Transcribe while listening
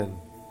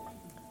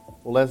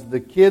Well, as the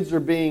kids are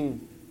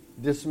being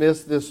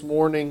dismissed this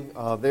morning,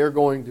 they're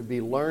going to be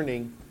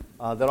learning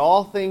that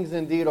all things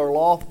indeed are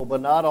lawful,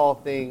 but not all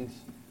things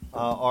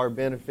are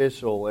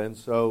beneficial. And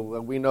so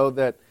we know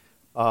that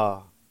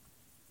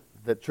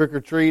that trick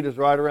or treat is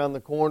right around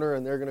the corner,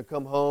 and they're going to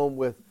come home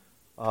with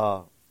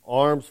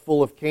arms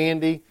full of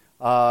candy.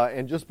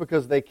 And just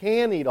because they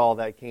can eat all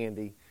that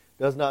candy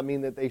does not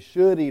mean that they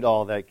should eat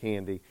all that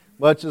candy.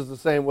 Much is the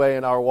same way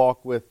in our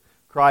walk with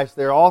Christ.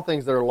 There are all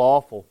things that are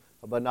lawful,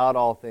 but not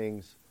all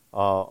things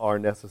are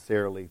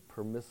necessarily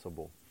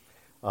permissible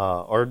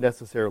or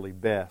necessarily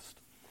best.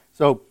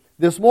 So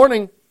this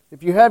morning,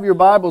 if you have your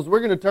Bibles, we're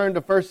going to turn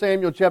to 1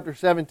 Samuel chapter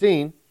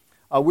 17.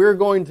 We're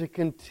going to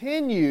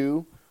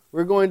continue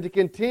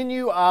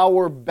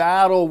our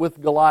battle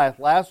with Goliath.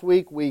 Last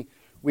week we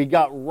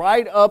got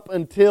right up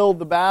until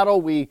the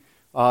battle. We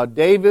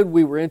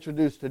were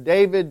introduced to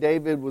David.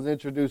 David was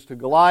introduced to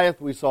Goliath.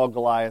 We saw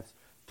Goliath's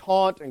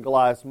taunt and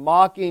Goliath's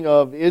mocking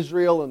of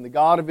Israel and the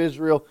God of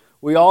Israel.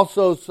 We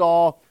also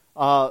saw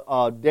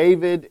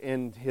David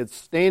and his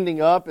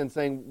standing up and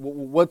saying,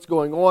 what's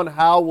going on?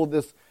 How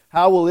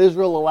will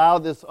Israel allow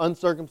this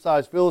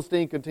uncircumcised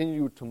Philistine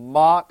continue to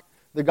mock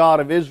the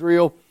God of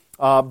Israel?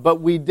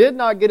 But we did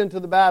not get into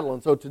the battle.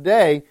 And so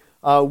today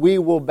we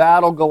will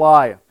battle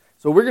Goliath.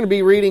 So we're going to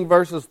be reading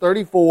verses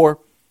 34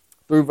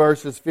 through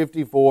verses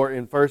 54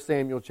 in 1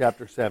 Samuel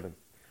chapter 7.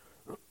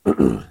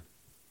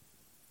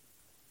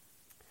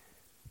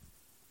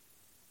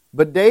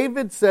 But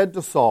David said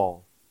to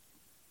Saul,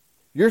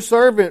 "Your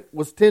servant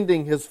was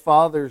tending his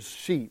father's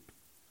sheep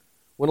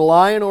when a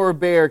lion or a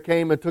bear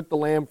came and took the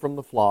lamb from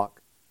the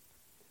flock.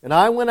 And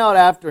I went out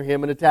after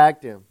him and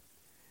attacked him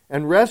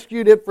and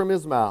rescued it from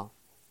his mouth.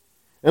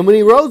 And when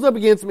he rose up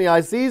against me, I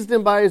seized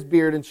him by his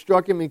beard and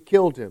struck him and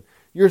killed him.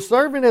 Your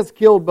servant has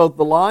killed both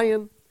the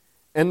lion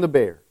and the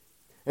bear.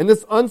 And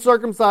this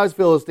uncircumcised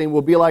Philistine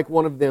will be like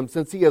one of them,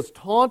 since he has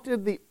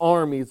taunted the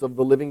armies of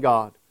the living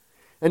God."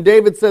 And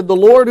David said, "The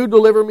Lord who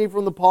delivered me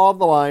from the paw of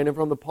the lion and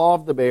from the paw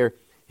of the bear,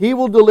 he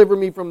will deliver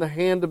me from the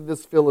hand of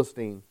this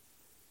Philistine."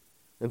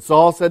 And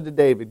Saul said to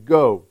David,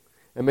 "Go,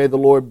 and may the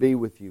Lord be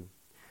with you."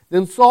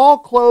 Then Saul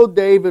clothed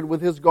David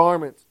with his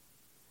garments,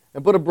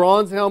 and put a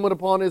bronze helmet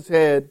upon his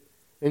head,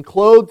 and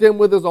clothed him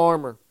with his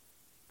armor.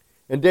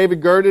 And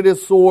David girded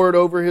his sword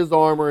over his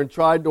armor, and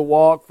tried to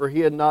walk, for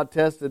he had not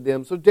tested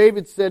them. So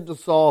David said to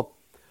Saul,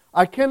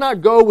 "I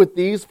cannot go with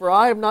these, for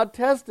I have not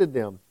tested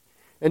them."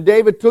 And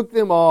David took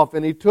them off,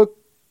 and he took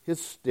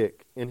his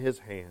stick in his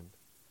hand,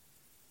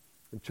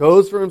 and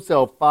chose for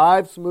himself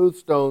 5 smooth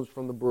stones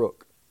from the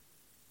brook.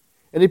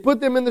 And he put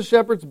them in the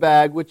shepherd's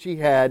bag which he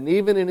had, and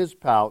even in his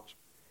pouch.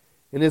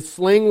 And his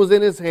sling was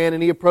in his hand,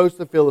 and he approached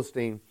the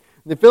Philistine.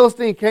 And the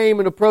Philistine came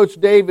and approached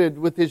David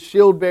with his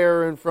shield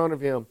bearer in front of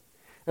him.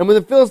 And when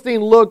the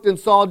Philistine looked and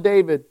saw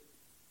David,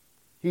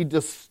 he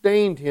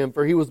disdained him,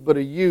 for he was but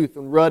a youth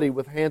and ruddy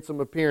with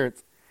handsome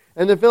appearance.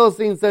 And the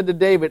Philistine said to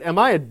David, "Am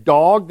I a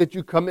dog that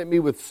you come at me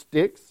with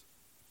sticks?"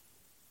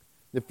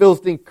 The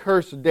Philistine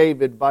cursed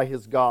David by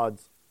his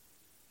gods.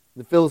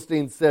 The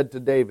Philistine said to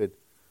David,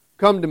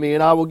 "Come to me,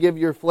 and I will give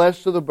your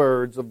flesh to the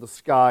birds of the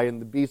sky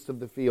and the beasts of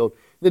the field."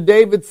 Then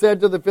David said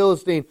to the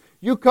Philistine,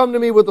 "You come to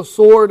me with a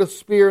sword, a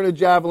spear, and a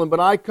javelin,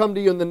 but I come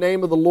to you in the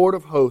name of the Lord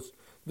of hosts,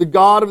 the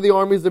God of the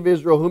armies of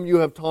Israel, whom you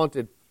have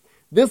taunted.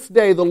 This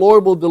day the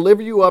Lord will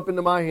deliver you up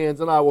into my hands,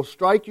 and I will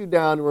strike you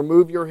down and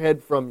remove your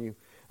head from you.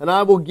 And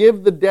I will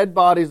give the dead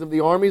bodies of the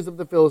armies of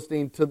the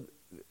Philistines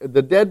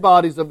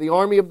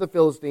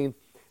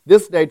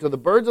this day to the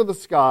birds of the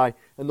sky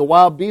and the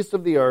wild beasts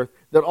of the earth,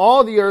 that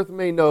all the earth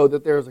may know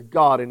that there is a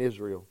God in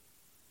Israel.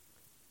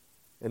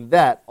 And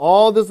that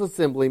all this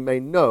assembly may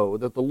know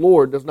that the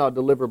Lord does not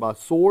deliver by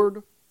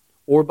sword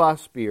or by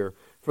spear,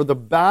 for the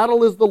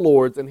battle is the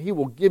Lord's, and he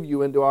will give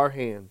you into our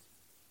hands."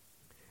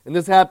 And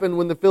this happened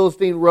when the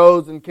Philistine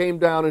rose and came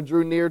down and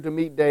drew near to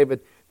meet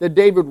David, that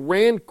David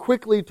ran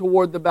quickly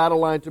toward the battle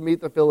line to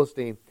meet the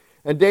Philistine.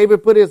 And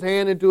David put his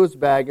hand into his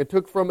bag and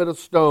took from it a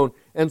stone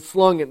and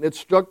slung it, and it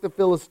struck the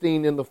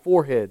Philistine in the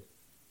forehead.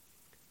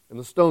 And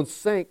the stone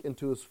sank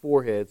into his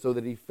forehead, so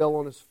that he fell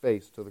on his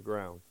face to the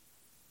ground.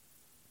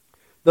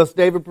 Thus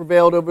David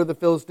prevailed over the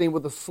Philistine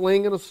with a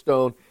sling and a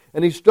stone,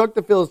 and he struck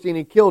the Philistine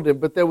and killed him,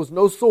 but there was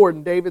no sword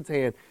in David's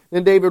hand.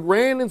 Then David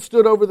ran and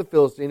stood over the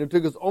Philistine, and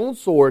took his own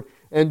sword,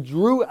 and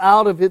drew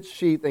out of its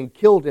sheath, and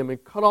killed him,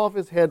 and cut off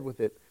his head with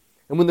it.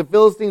 And when the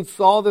Philistines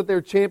saw that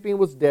their champion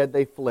was dead,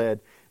 they fled.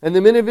 And the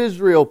men of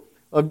Israel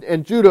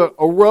and Judah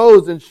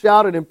arose and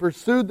shouted and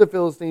pursued the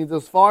Philistines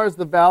as far as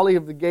the valley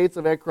of the gates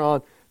of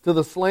Ekron to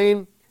the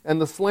slain. And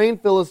the slain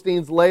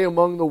Philistines lay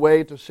among the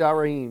way to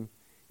Sharaim,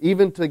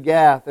 even to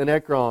Gath and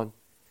Ekron.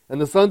 And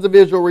the sons of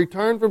Israel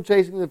returned from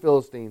chasing the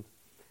Philistines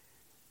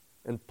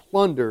and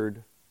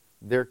plundered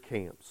their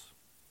camps.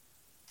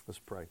 Let's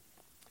pray.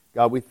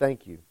 God, we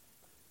thank you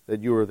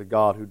that you are the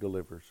God who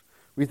delivers.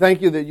 We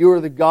thank you that you are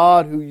the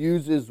God who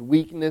uses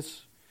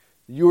weakness.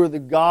 You are the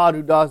God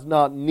who does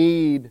not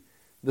need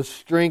the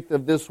strength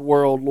of this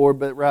world, Lord,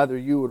 but rather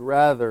you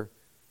would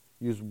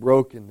use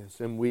brokenness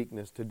and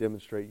weakness to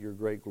demonstrate your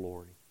great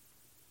glory.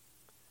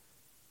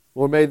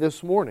 Lord, may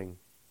this morning,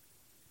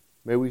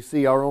 may we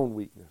see our own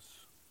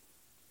weakness.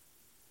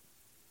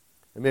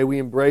 And may we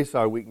embrace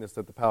our weakness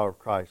that the power of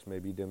Christ may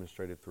be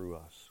demonstrated through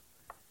us.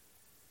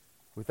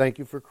 We thank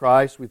you for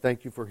Christ. We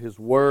thank you for His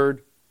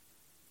Word.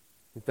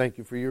 We thank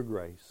you for your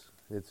grace.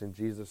 It's in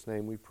Jesus'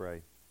 name we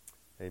pray.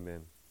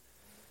 Amen.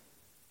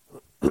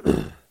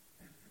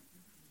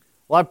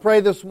 Well, I pray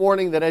this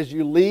morning that as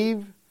you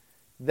leave,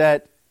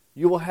 that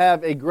you will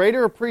have a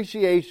greater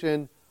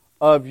appreciation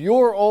of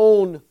your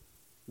own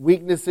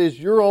weaknesses,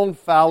 your own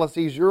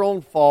fallacies, your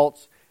own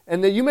faults,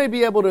 and that you may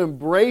be able to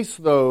embrace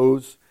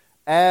those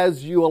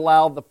as you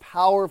allow the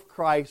power of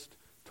Christ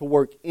to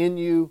work in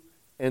you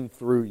and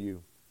through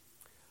you.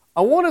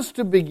 I want us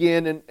to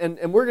begin,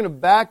 and we're going to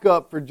back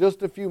up for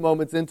just a few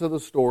moments into the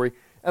story,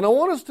 and I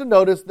want us to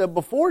notice that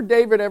before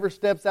David ever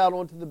steps out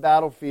onto the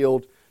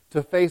battlefield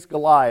to face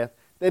Goliath,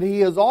 that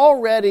he has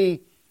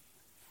already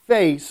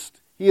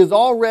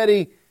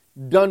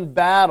done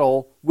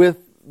battle with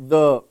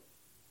the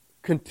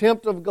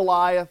contempt of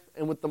Goliath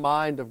and with the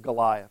mind of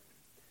Goliath.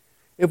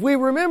 If we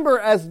remember,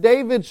 as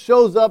David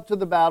shows up to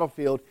the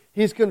battlefield,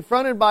 he's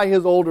confronted by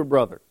his older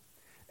brother.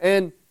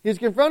 And he's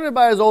confronted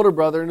by his older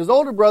brother, and his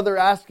older brother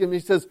asks him, he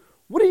says,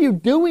 "What are you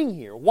doing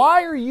here?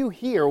 Why are you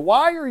here?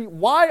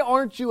 Why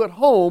aren't you at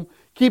home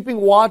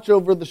keeping watch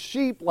over the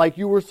sheep like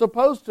you were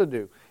supposed to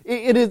do?"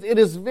 It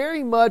is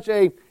very much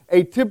a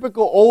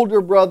typical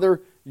older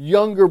brother,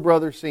 younger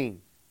brother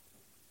scene.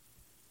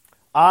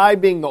 I,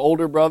 being the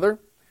older brother,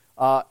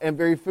 am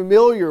very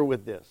familiar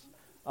with this.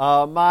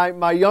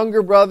 My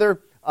younger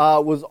brother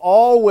was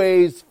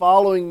always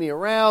following me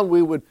around.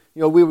 We would,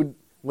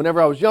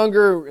 whenever I was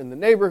younger in the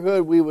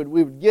neighborhood, we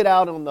would get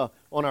out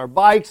on our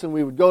bikes and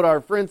we would go to our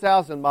friend's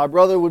house, and my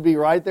brother would be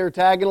right there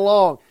tagging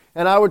along.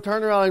 And I would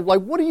turn around and be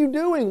like, "What are you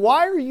doing?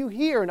 Why are you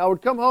here?" And I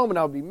would come home and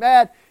I would be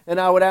mad, and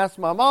I would ask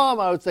my mom,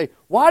 I would say,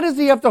 "Why does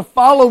he have to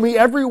follow me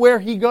everywhere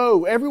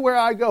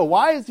I go?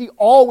 Why is he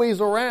always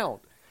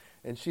around?"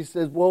 And she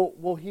says,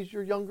 well, he's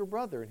your younger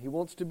brother and he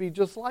wants to be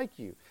just like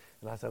you.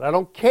 And I said, "I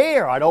don't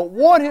care. I don't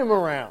want him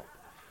around."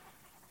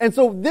 And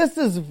so this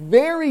is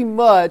very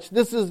much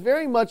the sense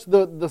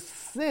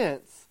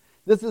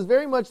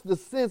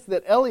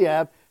that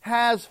Eliab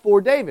has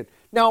for David.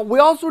 Now, we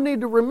also need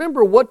to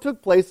remember what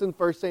took place in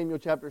 1 Samuel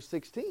chapter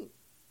 16.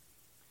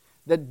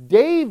 That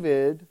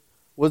David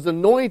was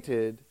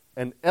anointed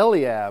and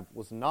Eliab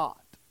was not.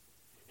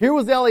 Here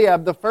was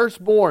Eliab, the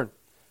firstborn.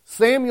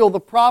 Samuel, the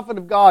prophet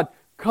of God,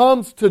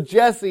 comes to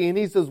Jesse and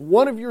he says,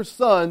 "One of your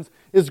sons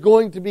is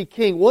going to be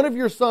king. One of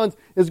your sons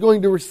is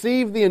going to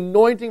receive the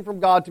anointing from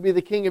God to be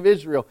the king of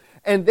Israel."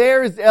 And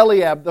there is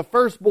Eliab, the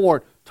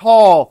firstborn,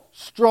 tall,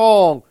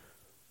 strong,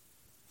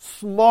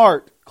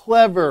 smart,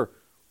 clever.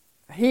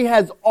 He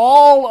has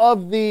all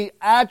of the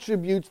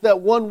attributes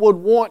that one would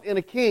want in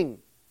a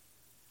king.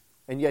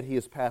 And yet he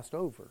is passed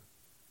over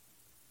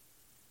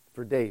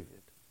for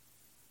David,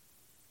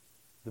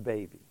 the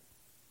baby,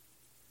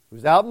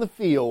 who's out in the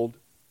field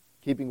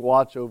keeping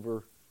watch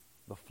over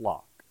the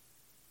flock.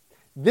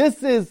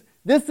 This is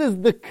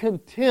the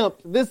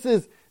contempt. This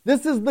is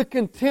the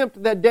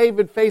contempt that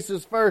David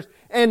faces first.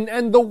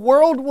 And the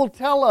world will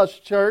tell us,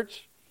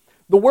 church,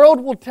 the world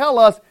will tell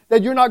us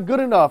that you're not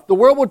good enough. The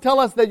world will tell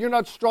us that you're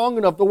not strong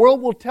enough. The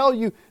world will tell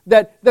you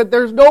that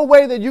there's no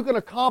way that you can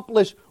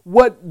accomplish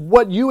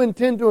what you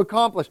intend to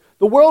accomplish.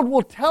 The world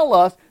will tell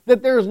us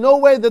that there is no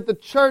way that the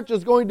church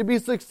is going to be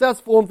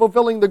successful in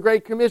fulfilling the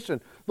Great Commission.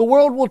 The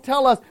world will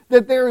tell us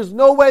that there is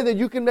no way that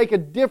you can make a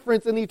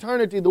difference in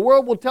eternity. The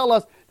world will tell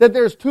us that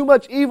there's too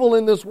much evil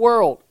in this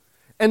world.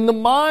 And the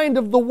mind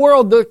of the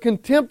world, the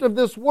contempt of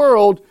this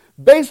world,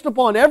 based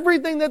upon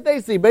everything that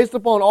they see, based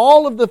upon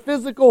all of the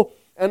physical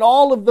and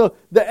all of the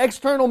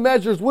external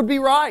measures, would be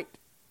right.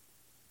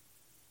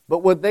 But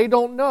what they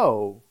don't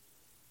know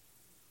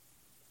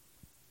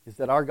is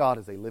that our God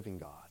is a living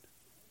God.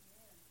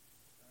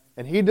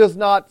 And He does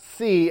not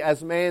see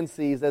as man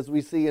sees, as we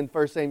see in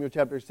 1 Samuel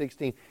chapter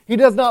 16. He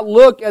does not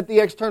look at the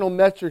external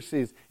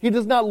matrices. He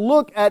does not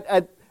look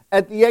at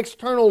the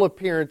external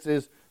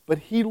appearances, but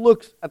He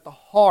looks at the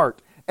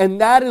heart. And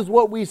that is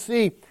what we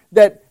see,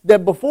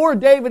 that before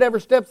David ever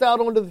steps out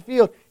onto the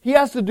field, he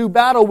has to do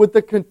battle with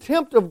the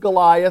contempt of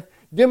Goliath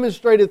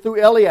demonstrated through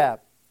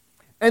Eliab.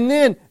 And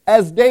then,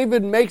 as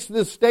David makes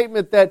this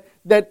statement that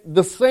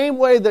the same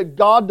way that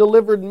God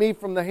delivered me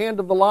from the hand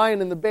of the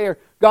lion and the bear,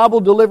 God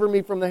will deliver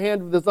me from the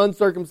hand of this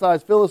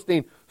uncircumcised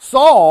Philistine,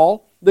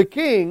 Saul, the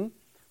king,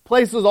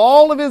 places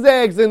all of his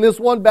eggs in this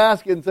one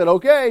basket and said,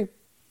 "Okay,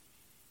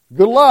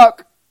 good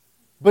luck."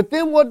 But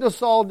then what does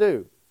Saul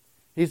do?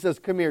 He says,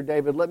 "Come here,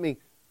 David, let me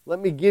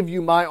give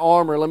you my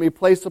armor. Let me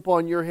place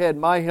upon your head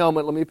my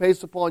helmet. Let me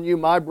place upon you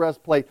my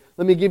breastplate.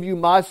 Let me give you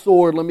my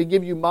sword. Let me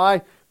give you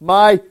my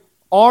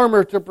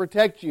armor to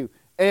protect you."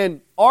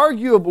 And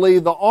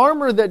arguably, the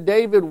armor that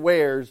David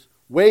wears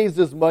weighs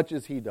as much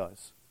as he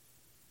does.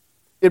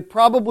 It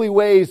probably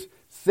weighs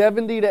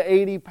 70 to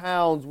 80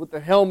 pounds with the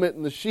helmet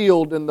and the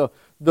shield and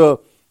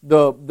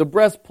the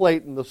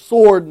breastplate and the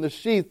sword and the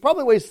sheath.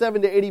 Probably weighs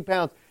 70 to 80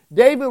 pounds.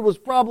 David was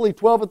probably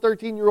 12 or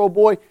 13-year-old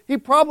boy. He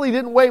probably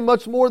didn't weigh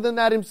much more than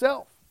that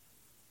himself.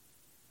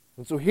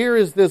 And so here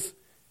is this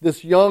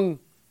young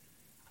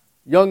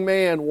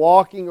man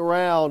walking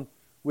around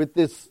with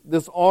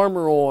this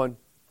armor on.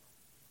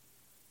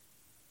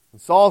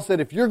 And Saul said,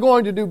 if you're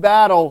going to do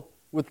battle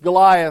with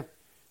Goliath,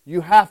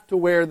 you have to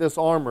wear this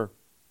armor.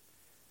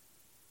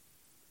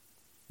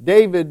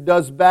 David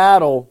does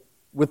battle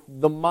with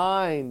the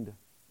mind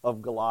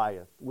of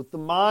Goliath, with the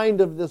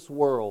mind of this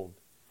world.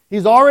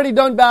 He's already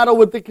done battle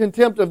with the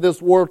contempt of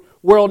this world.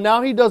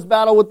 Now he does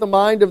battle with the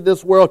mind of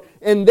this world.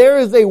 And there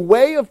is a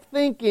way of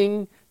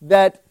thinking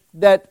that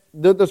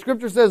the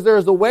Scripture says there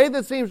is a way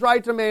that seems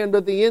right to man,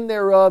 but the end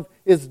thereof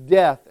is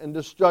death and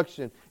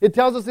destruction. It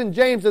tells us in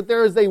James that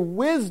there is a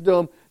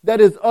wisdom that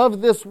is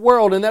of this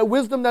world, and that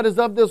wisdom that is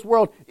of this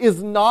world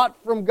is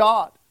not from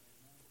God.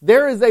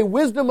 There is a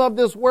wisdom of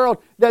this world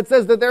that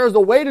says that there is a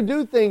way to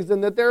do things,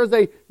 and that there is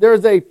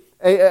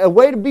a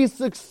way to be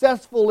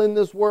successful in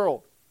this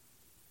world.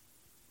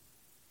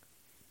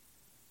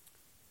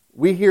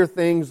 We hear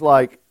things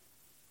like,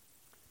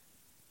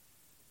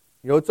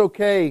 it's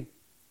okay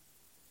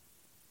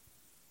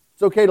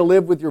to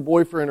live with your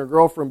boyfriend or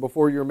girlfriend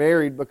before you're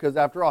married, because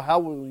after all, how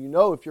will you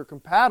know if you're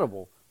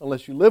compatible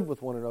unless you live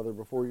with one another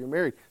before you're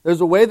married?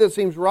 There's a way that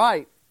seems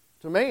right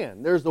to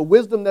man. There's the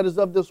wisdom that is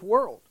of this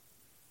world.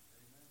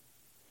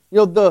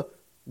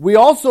 We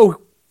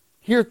also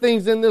hear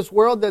things in this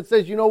world that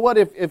says,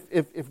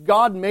 if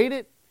God made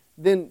it,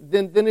 then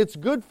it's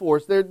good for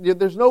us.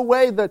 There's no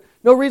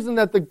reason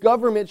that the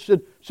government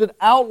should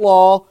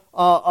outlaw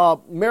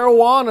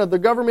marijuana. The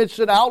government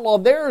should outlaw.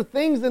 There are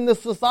things in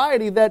this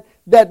society that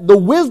the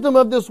wisdom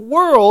of this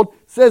world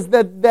says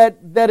that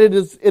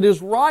it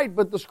is right,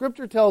 but the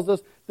Scripture tells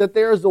us that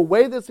there is a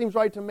way that seems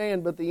right to man,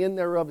 but the end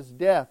thereof is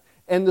death.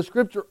 And the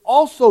Scripture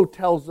also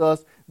tells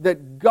us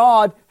that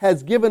God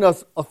has given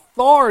us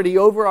authority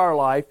over our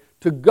life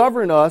to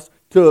govern us,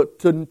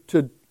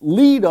 to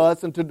lead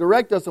us, and to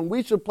direct us, and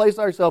we should place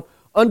ourselves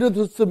under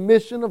the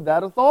submission of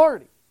that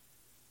authority.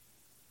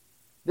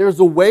 There's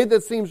a way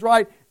that seems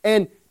right.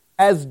 And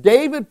as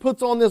David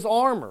puts on this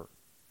armor,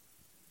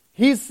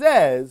 he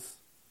says,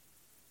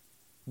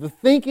 the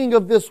thinking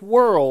of this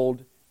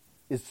world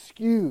is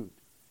skewed.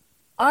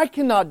 I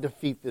cannot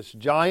defeat this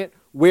giant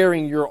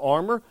wearing your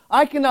armor.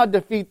 I cannot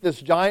defeat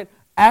this giant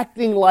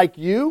acting like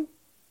you.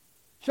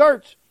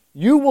 Church,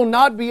 you will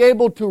not be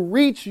able to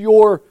reach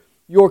your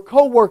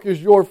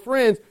co-workers, your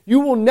friends.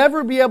 You will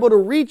never be able to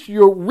reach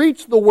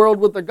the world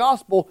with the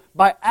gospel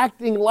by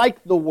acting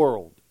like the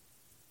world.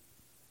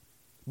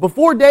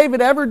 Before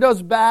David ever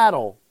does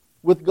battle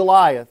with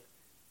Goliath,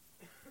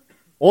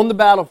 on the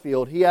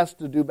battlefield, he has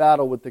to do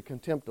battle with the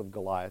contempt of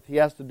Goliath. He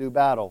has to do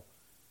battle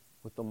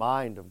with the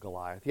mind of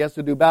Goliath. He has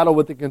to do battle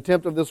with the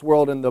contempt of this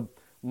world and the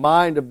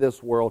mind of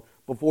this world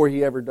before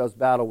he ever does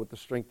battle with the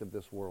strength of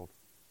this world.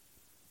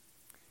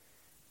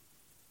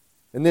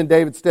 And then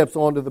David steps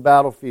onto the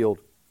battlefield.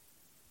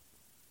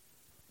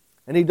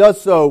 And he does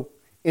so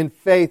in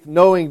faith,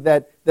 knowing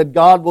that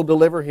God will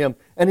deliver him.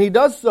 And he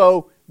does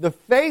so, the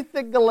faith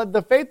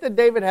that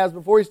David has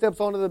before he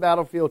steps onto the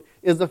battlefield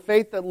is a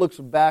faith that looks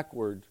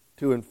backward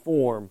to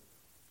inform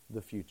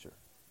the future.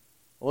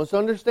 Well, let's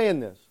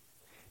understand this.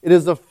 It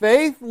is a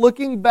faith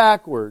looking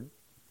backward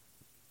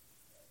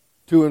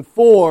to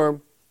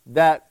inform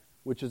that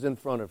which is in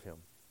front of him.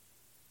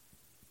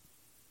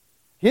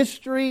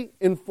 History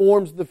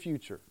informs the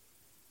future.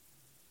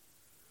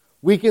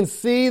 We can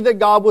see that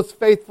God was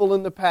faithful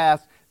in the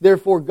past,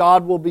 therefore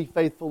God will be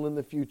faithful in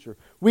the future.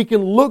 We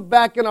can look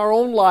back in our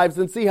own lives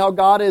and see how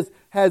God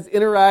has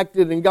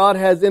interacted and God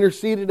has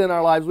interceded in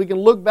our lives. We can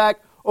look back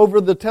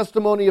over the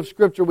testimony of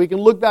Scripture. We can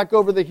look back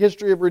over the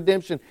history of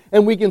redemption,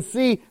 and we can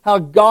see how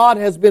God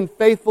has been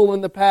faithful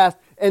in the past,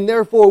 and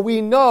therefore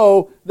we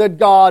know that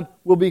God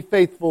will be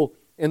faithful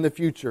in the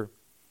future.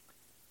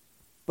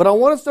 But I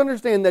want us to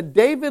understand that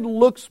David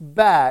looks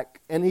back,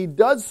 and he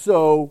does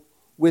so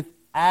with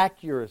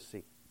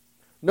accuracy.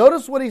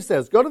 Notice what he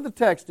says. Go to the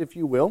text, if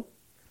you will.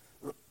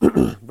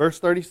 Verse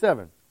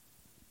 37.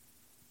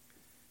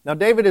 Now,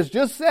 David has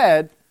just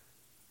said,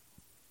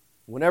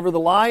 whenever the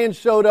lion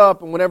showed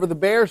up and whenever the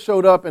bear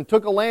showed up and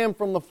took a lamb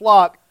from the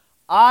flock,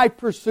 I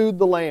pursued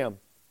the lamb.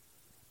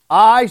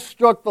 I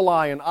struck the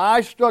lion.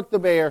 I struck the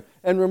bear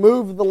and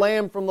removed the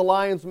lamb from the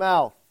lion's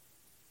mouth.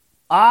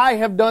 I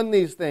have done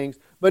these things.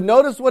 But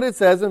notice what it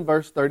says in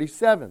verse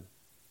 37.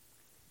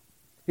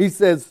 He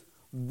says,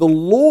 the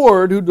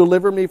Lord who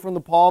delivered me from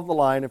the paw of the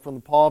lion and from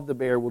the paw of the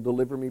bear will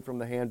deliver me from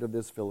the hand of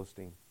this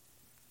Philistine.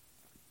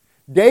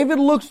 David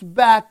looks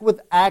back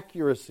with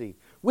accuracy.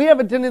 We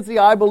have a tendency,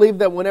 I believe,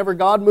 that whenever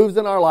God moves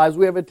in our lives,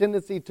 we have a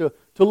tendency to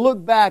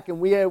look back, and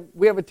we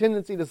have a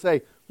tendency to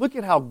say, look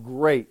at how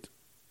great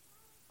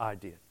I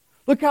did.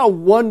 Look how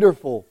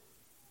wonderful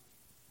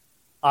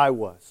I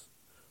was.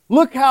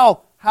 Look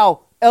how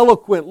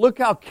eloquent, look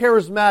how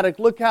charismatic,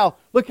 look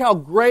how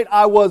great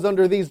I was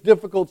under these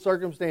difficult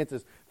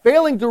circumstances.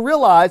 Failing to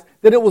realize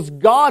that it was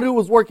God who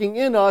was working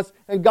in us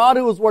and God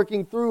who was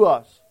working through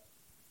us.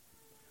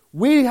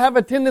 We have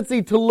a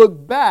tendency to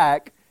look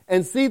back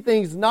and see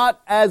things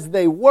not as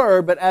they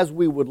were, but as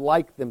we would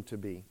like them to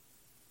be.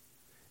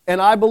 And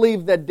I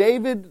believe that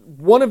David,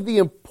 one of the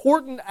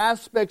important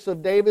aspects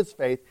of David's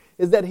faith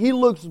is that he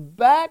looks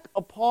back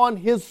upon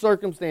his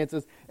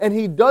circumstances and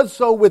he does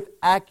so with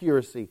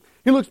accuracy.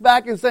 He looks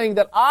back and saying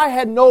that I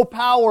had no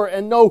power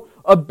and no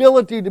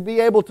ability to be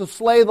able to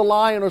slay the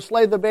lion or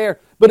slay the bear,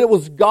 but it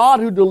was God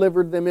who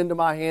delivered them into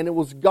my hand. It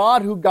was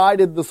God who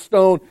guided the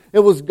stone. It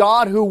was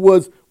God who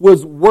was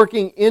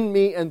working in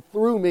me and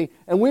through me.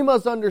 And we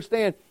must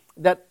understand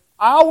that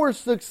our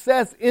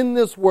success in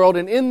this world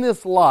and in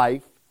this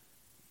life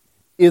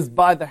is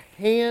by the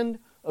hand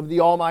of the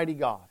Almighty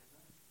God.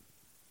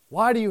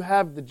 Why do you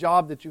have the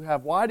job that you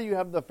have? Why do you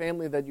have the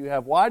family that you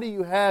have? Why do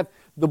you have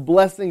the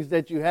blessings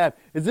that you have?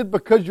 Is it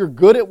because you're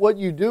good at what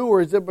you do, or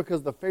is it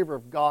because the favor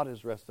of God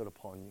has rested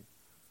upon you?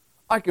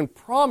 I can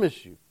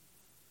promise you,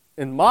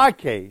 in my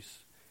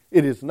case,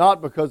 it is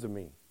not because of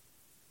me.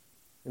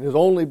 It is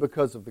only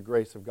because of the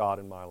grace of God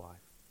in my life.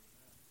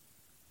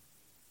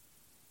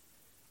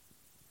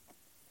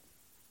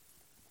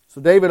 So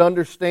David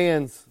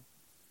understands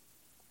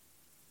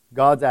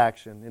God's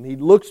action, and he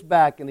looks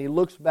back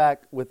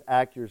with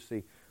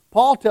accuracy.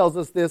 Paul tells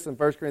us this in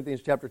 1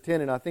 Corinthians chapter 10,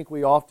 and I think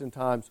we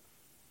oftentimes,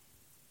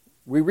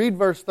 we read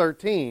verse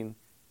 13,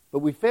 but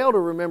we fail to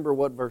remember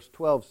what verse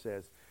 12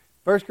 says.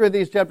 1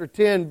 Corinthians chapter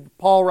 10,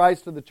 Paul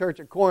writes to the church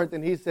at Corinth,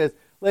 and he says,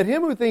 "Let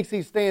him who thinks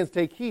he stands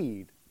take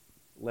heed,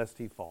 lest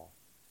he fall.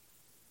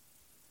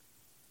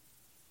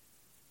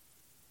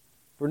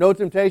 For no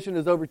temptation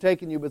has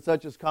overtaken you, but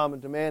such is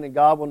common to man, and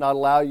God will not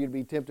allow you to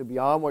be tempted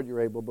beyond what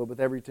you're able, but with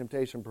every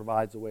temptation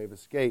provides a way of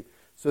escape,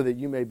 so that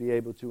you may be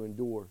able to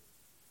endure."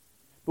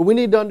 But we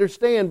need to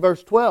understand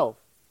verse 12.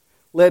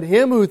 Let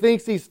him who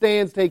thinks he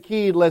stands take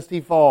heed lest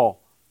he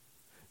fall.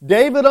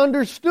 David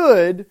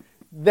understood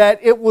that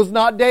it was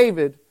not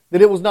David,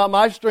 that it was not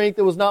my strength,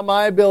 it was not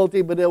my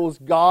ability, but it was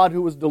God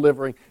who was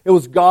delivering. It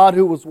was God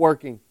who was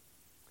working.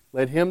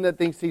 Let him that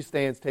thinks he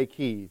stands take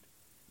heed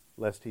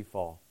lest he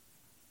fall.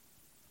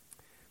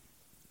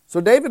 So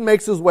David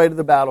makes his way to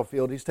the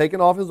battlefield. He's taken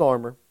off his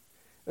armor.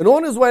 And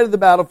on his way to the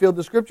battlefield,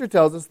 the Scripture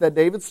tells us that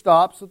David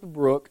stops at the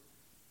brook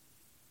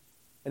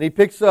and he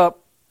picks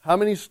up how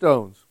many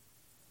stones?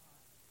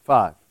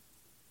 5.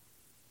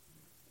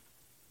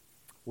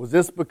 Was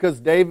this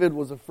because David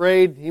was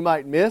afraid he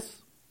might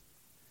miss?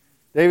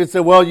 David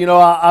said, well,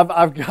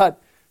 I've got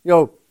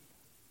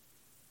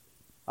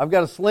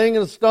a sling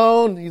and a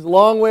stone. He's a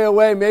long way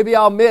away. Maybe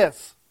I'll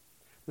miss.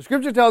 The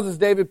Scripture tells us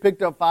David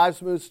picked up 5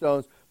 smooth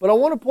stones. But I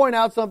want to point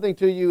out something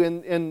to you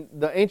in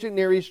the ancient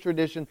Near East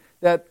tradition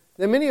that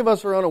many of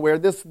us are unaware.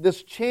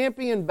 This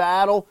champion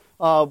battle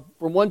from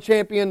one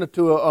champion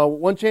to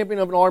one champion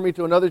of an army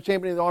to another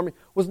champion of the army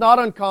was not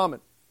uncommon.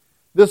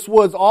 This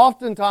was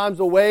oftentimes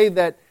a way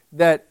that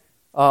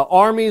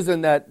armies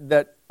and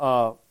that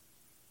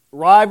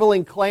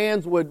rivaling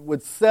clans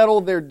would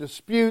settle their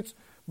disputes,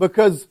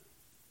 because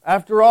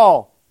after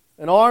all,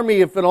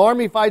 if an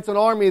army fights an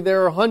army,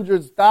 there are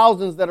hundreds,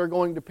 thousands that are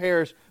going to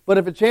perish. But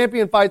if a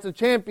champion fights a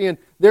champion,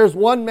 there's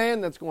one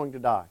man that's going to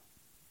die.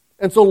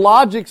 And so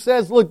logic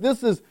says, look,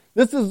 this is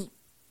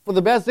for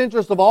the best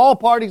interest of all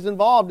parties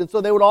involved. And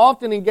so they would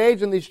often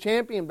engage in these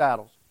champion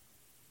battles.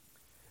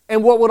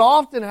 And what would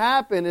often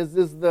happen is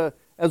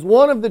as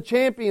one of the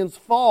champions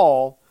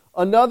fall,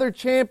 another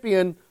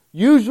champion,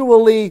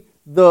 usually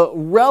the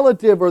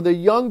relative or the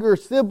younger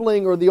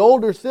sibling or the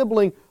older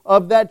sibling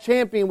of that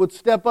champion, would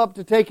step up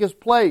to take his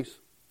place.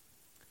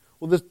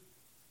 Well,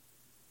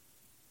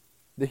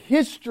 the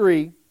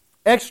history,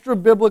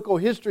 extra-biblical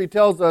history,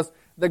 tells us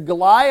that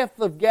Goliath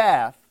of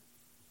Gath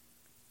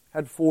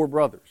had 4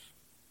 brothers.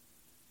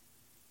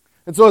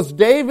 And so as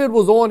David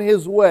was on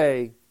his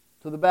way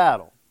to the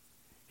battle,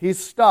 he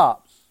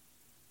stops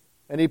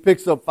and he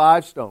picks up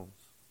 5 stones.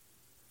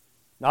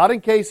 Not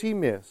in case he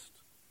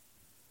missed,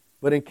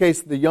 but in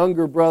case the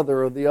younger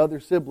brother or the other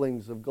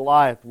siblings of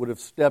Goliath would have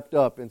stepped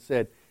up and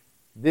said,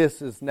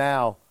 this is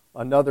now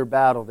another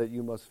battle that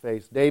you must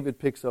face. David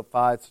picks up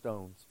 5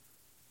 stones,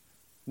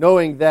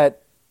 knowing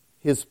that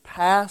his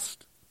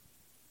past,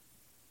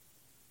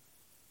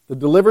 the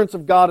deliverance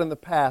of God in the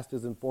past,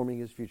 is informing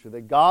his future.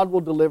 That God will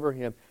deliver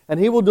him, and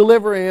He will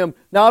deliver him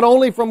not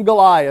only from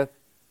Goliath,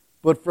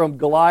 but from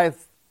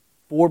Goliath's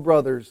 4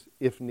 brothers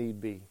if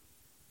need be.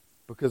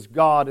 Because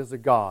God is a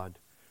God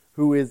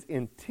who is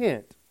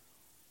intent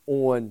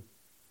on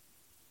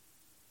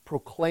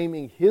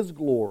proclaiming His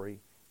glory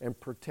and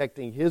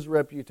protecting His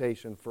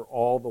reputation for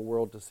all the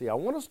world to see. I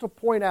want to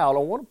point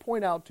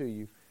out to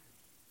you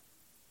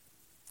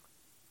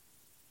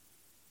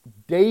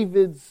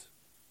David's,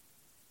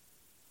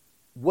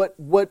 what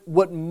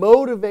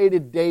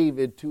motivated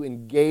David to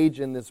engage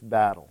in this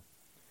battle.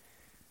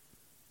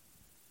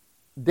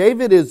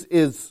 David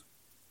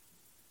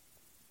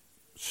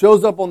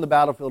shows up on the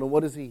battlefield, and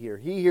what does he hear?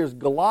 He hears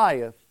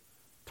Goliath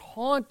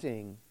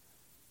taunting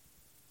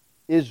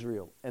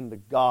Israel and the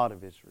God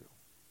of Israel.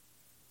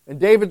 And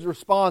David's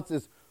response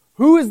is,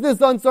 who is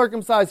this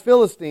uncircumcised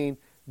Philistine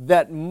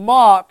that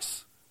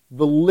mocks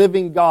the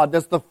living God.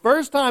 That's the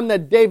first time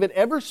that David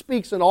ever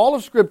speaks in all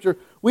of Scripture.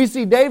 We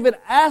see David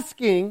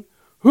asking,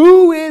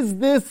 who is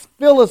this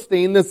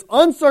Philistine, this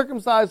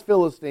uncircumcised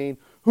Philistine,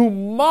 who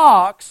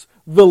mocks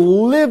the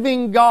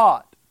living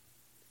God?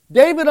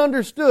 David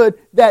understood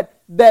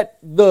that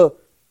the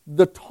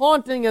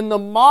taunting and the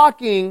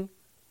mocking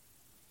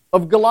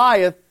of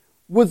Goliath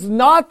was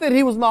not that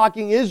he was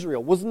mocking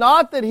Israel, was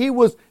not that he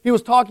was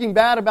talking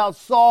bad about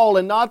Saul,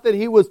 and not that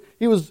he was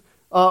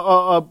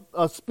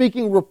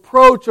speaking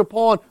reproach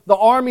upon the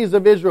armies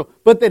of Israel,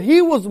 but that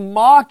he was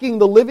mocking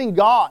the living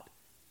God.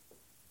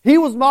 He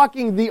was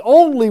mocking the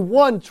only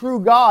one true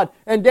God.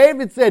 And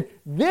David said,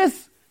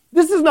 this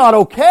is not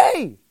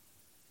okay.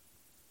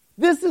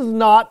 This is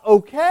not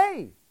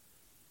okay.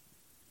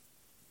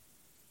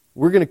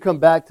 We're going to come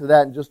back to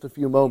that in just a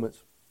few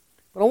moments.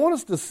 But I want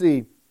us to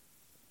see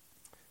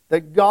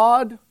that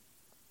God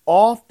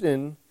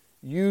often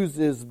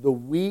uses the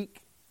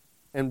weak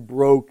and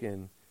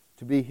broken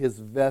to be His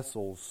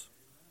vessels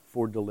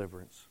for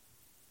deliverance.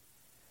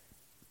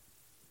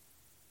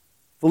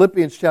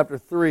 Philippians chapter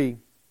 3,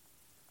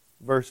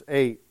 verse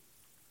 8.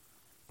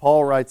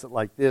 Paul writes it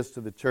like this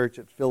to the church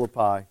at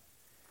Philippi.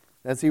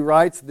 As he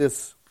writes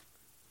this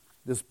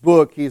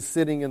book, he's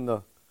sitting in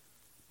the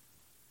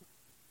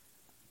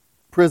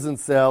prison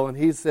cell, and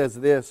he says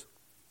this.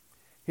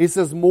 He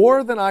says,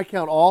 more than I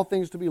count all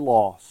things to be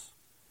loss,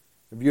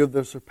 in view of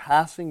the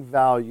surpassing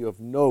value of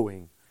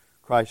knowing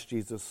Christ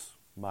Jesus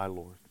my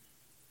Lord,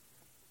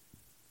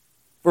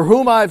 for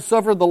whom I have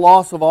suffered the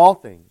loss of all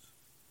things,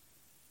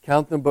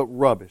 count them but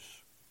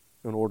rubbish,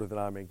 in order that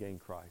I may gain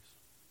Christ.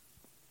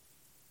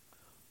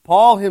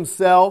 Paul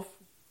himself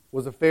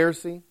was a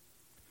Pharisee.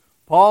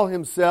 Paul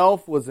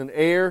himself was an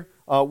heir,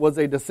 was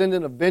a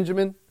descendant of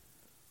Benjamin.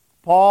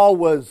 Paul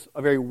was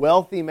a very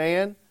wealthy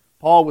man.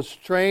 Paul was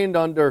trained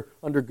under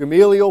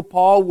Gamaliel.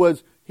 Paul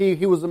was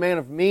he was a man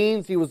of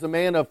means. He was a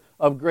man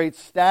of great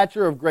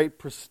stature, of great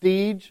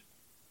prestige.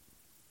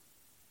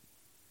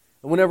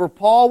 And whenever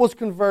Paul was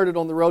converted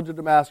on the road to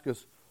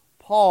Damascus,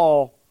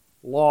 Paul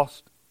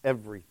lost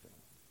everything.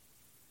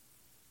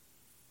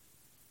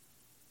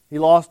 He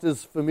lost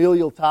his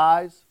familial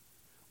ties.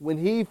 When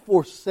he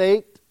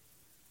forsaked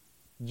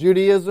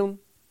Judaism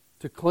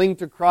to cling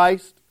to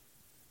Christ,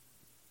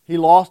 he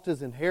lost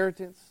his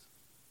inheritance.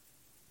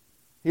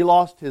 He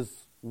lost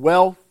his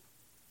wealth.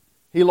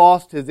 He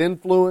lost his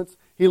influence.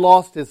 He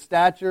lost his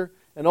stature.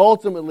 And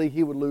ultimately,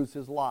 he would lose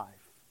his life.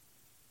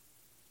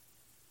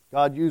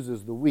 God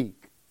uses the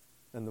weak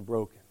and the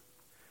broken.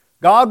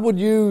 God would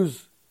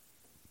use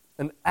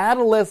an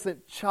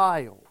adolescent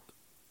child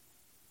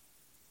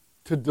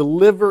to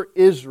deliver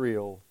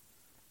Israel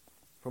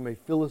from a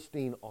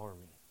Philistine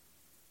army.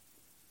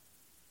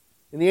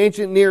 In the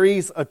ancient Near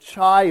East, a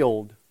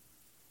child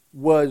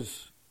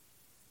was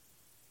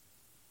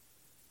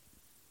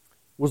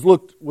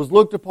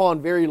looked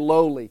upon very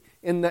lowly.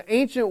 In the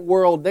ancient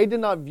world, they did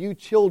not view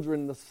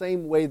children the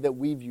same way that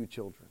we view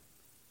children.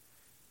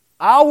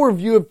 Our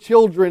view of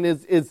children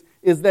is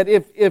that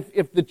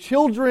if the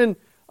children,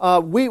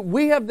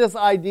 we have this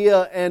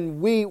idea and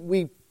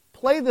we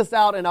play this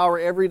out in our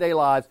everyday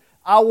lives.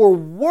 Our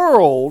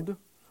world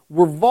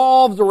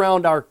revolves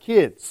around our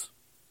kids.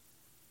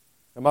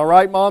 Am I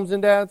right, moms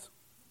and dads?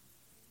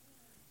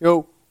 You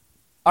know,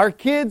 our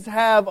kids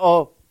have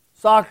a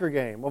soccer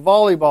game, a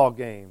volleyball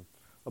game,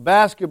 a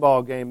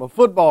basketball game, a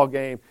football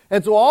game.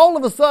 And so all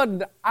of a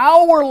sudden,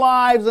 our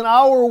lives and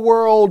our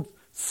world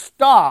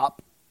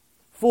stop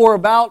for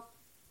about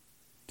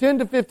 10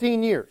 to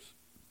 15 years.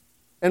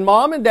 And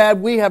mom and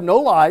dad, we have no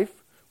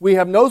life. We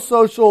have no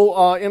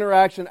social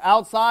interaction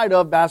outside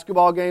of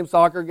basketball games,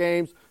 soccer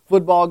games,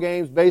 football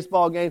games,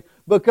 baseball games,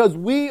 because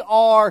we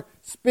are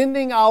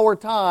spending our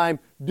time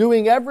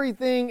doing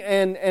everything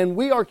and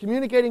we are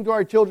communicating to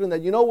our children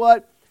that, you know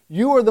what,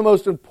 you are the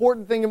most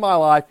important thing in my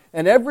life,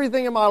 and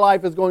everything in my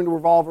life is going to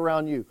revolve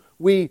around you.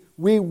 We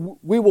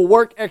will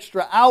work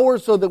extra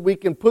hours so that we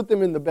can put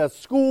them in the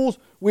best schools.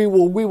 We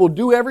will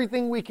do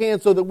everything we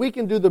can so that we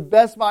can do the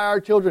best by our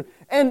children.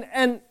 And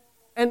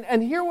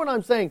hear what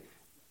I'm saying.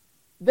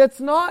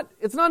 It's not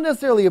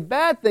necessarily a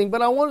bad thing,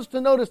 but I want us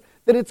to notice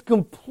that it's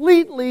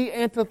completely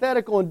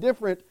antithetical and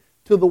different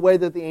to the way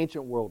that the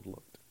ancient world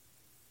looked.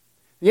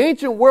 The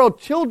ancient world,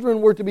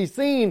 children were to be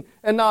seen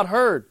and not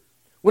heard.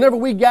 Whenever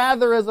we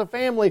gather as a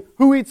family,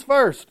 who eats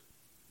first?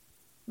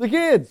 The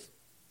kids.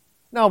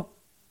 Now,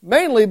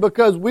 mainly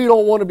because we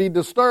don't want to be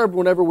disturbed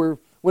whenever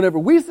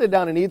we sit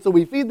down and eat, so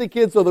we feed the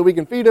kids so that we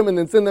can feed them and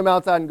then send them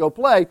outside and go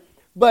play.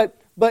 But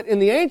in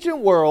the ancient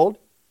world,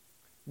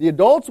 the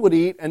adults would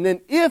eat, and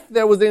then if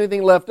there was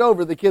anything left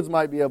over, the kids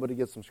might be able to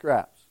get some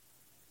scraps.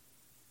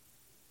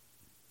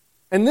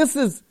 And this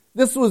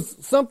was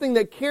something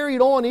that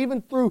carried on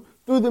even through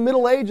the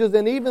Middle Ages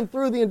and even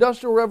through the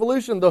Industrial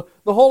Revolution. The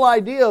whole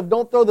idea of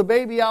don't throw the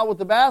baby out with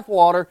the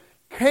bathwater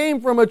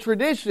came from a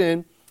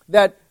tradition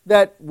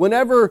that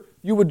whenever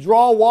you would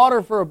draw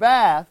water for a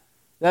bath,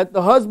 that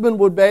the husband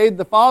would bathe,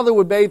 the father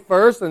would bathe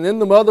first, and then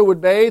the mother would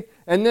bathe,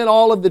 and then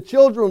all of the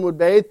children would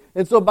bathe.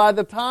 And so by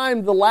the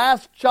time the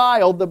last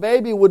child, the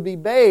baby, would be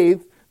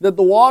bathed, that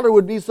the water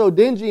would be so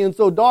dingy and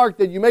so dark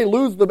that you may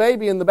lose the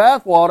baby in the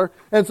bathwater.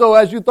 And so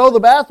as you throw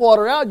the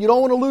bathwater out, you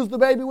don't want to lose the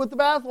baby with the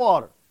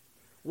bathwater.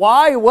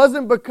 Why? It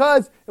wasn't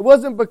because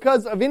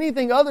of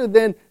anything other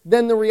than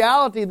the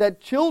reality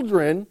that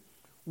children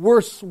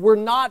were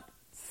not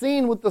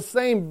seen with the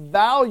same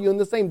value and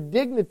the same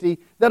dignity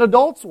that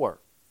adults were.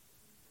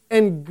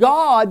 And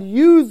God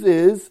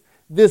uses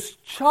this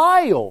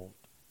child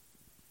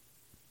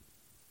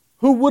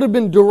who would have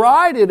been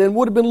derided and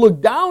would have been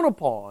looked down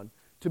upon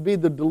to be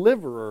the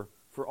deliverer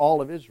for all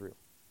of Israel.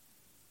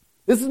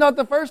 This is not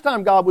the first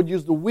time God would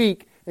use the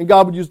weak and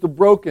God would use the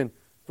broken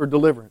for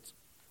deliverance.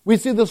 We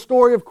see the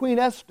story of Queen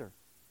Esther,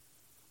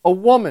 a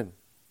woman.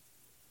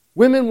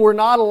 Women were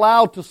not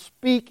allowed to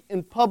speak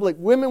in public.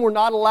 Women were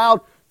not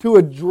allowed to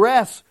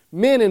address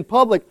men in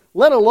public,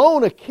 let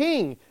alone a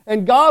king.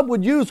 And God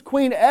would use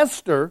Queen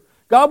Esther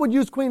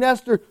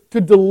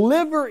to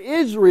deliver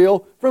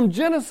Israel from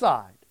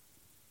genocide.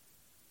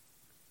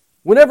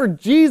 Whenever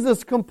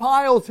Jesus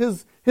compiles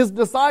his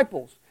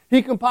disciples,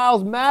 He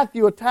compiles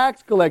Matthew, a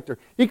tax collector.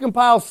 He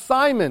compiles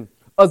Simon,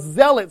 a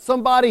zealot,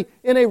 somebody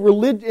in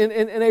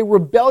a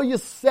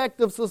rebellious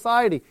sect of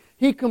society.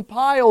 He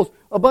compiles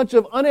a bunch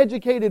of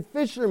uneducated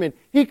fishermen.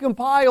 He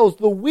compiles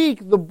the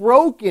weak, the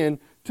broken,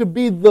 to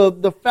be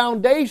the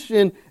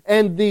foundation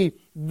and the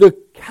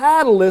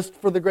catalyst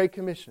for the Great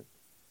Commission.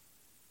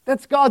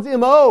 That's God's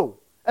M.O.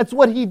 That's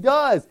what He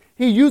does.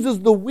 He uses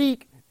the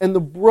weak and the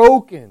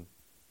broken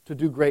to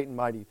do great and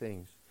mighty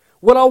things.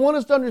 What I want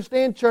us to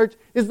understand, church,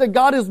 is that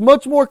God is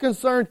much more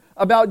concerned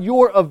about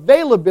your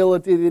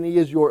availability than He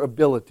is your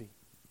ability.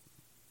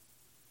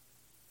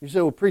 You say,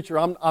 well, preacher,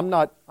 I'm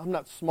not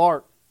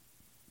smart.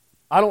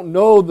 I don't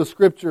know the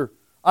Scripture.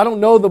 I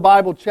don't know the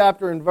Bible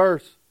chapter and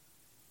verse.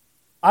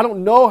 I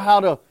don't know how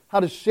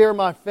to share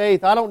my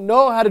faith. I don't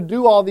know how to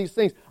do all these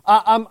things.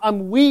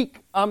 I'm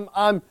weak.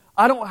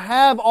 I don't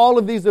have all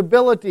of these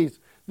abilities.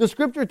 The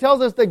Scripture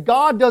tells us that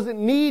God doesn't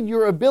need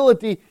your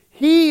ability.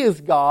 He is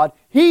God.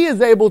 He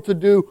is able to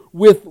do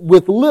with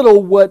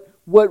little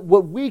what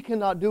we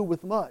cannot do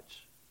with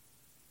much.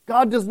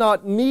 God does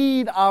not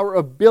need our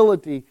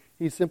ability.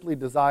 He simply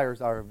desires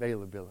our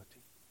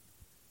availability.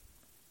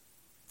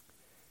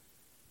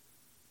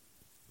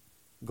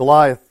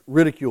 Goliath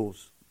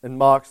ridicules and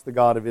mocks the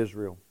God of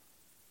Israel.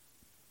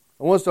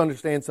 I want us to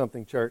understand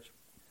something, church.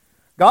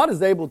 God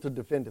is able to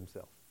defend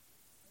Himself.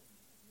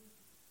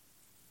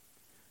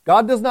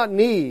 God does not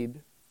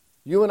need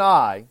you and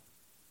I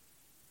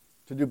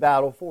to do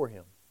battle for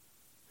Him.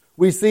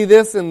 We see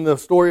this in the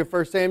story of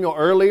 1 Samuel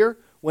earlier,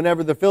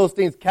 whenever the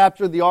Philistines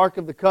captured the Ark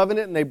of the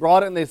Covenant and they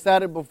brought it and they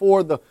sat it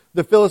before the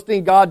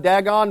Philistine god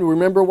Dagon.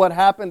 Remember what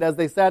happened as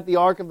they sat the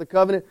Ark of the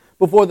Covenant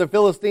before the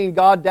Philistine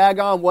god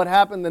Dagon? What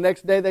happened the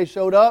next day they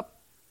showed up?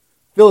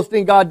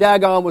 Philistine god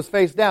Dagon was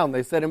face down.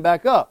 They set him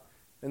back up.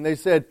 And they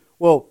said,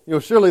 well,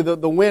 surely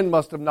the wind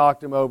must have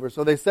knocked him over.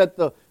 So they set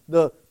the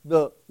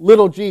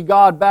little g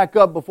god back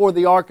up before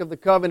the Ark of the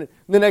Covenant.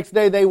 And the next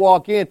day they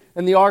walk in,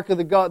 and the Ark of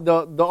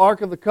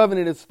the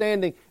Covenant is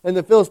standing, and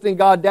the Philistine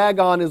god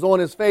Dagon is on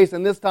his face,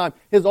 and this time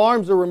his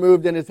arms are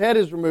removed and his head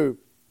is removed.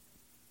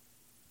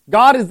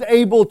 God is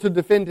able to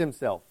defend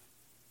Himself.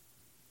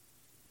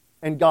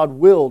 And God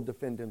will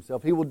defend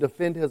Himself. He will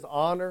defend His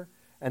honor,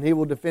 and He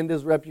will defend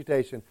His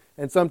reputation.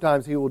 And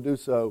sometimes He will do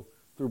so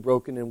through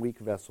broken and weak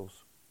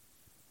vessels.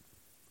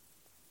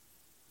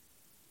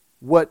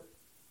 What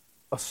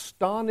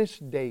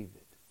astonished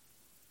David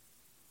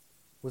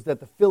was that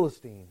the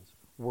Philistines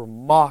were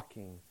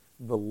mocking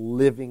the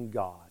living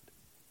God.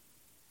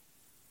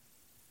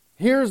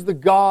 Here's the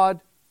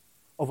God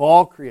of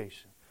all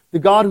creation, the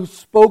God who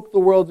spoke the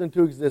worlds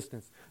into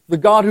existence, the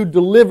God who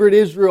delivered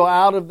Israel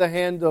out of the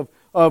hand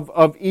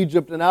of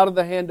Egypt and out of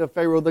the hand of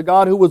Pharaoh, the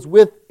God who was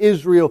with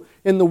Israel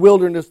in the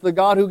wilderness, the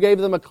God who gave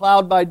them a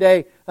cloud by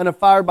day and a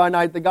fire by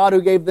night, the God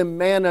who gave them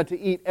manna to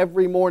eat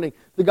every morning,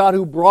 the God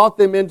who brought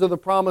them into the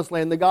promised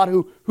land, the God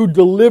who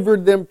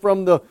delivered them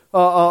from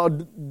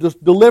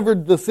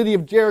delivered the city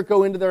of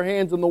Jericho into their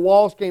hands and the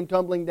walls came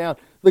tumbling down,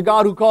 the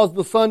God who caused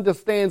the sun to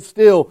stand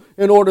still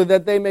in order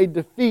that they may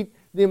defeat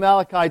the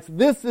Amalekites.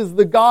 This is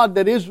the God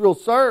that Israel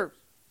serves.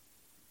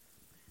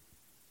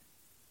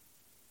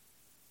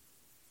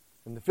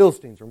 And the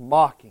Philistines are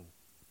mocking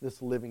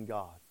this living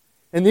God.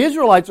 And the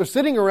Israelites are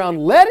sitting around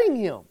letting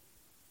Him.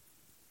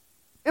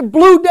 It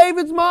blew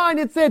David's mind.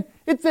 It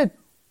said,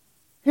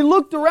 he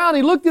looked around,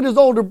 he looked at his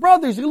older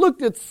brothers, he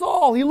looked at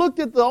Saul, he looked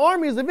at the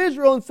armies of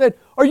Israel and said,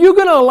 are you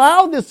going to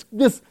allow this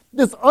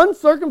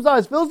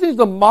uncircumcised Philistines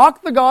to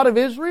mock the God of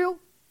Israel?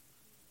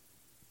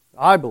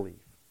 I believe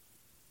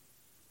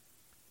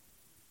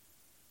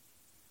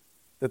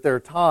that there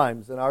are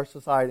times in our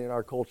society and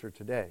our culture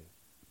today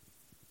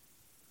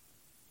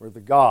where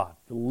the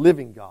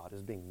living God,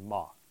 is being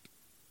mocked.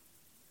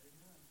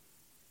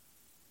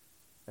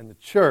 And the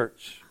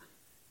church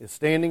is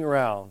standing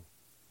around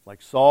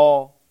like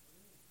Saul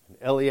and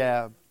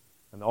Eliab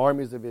and the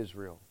armies of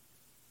Israel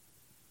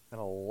and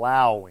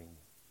allowing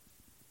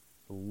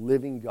the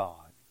living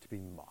God to be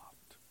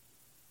mocked.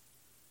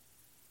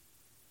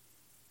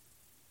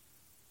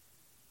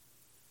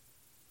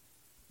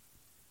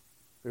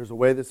 There's a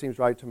way that seems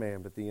right to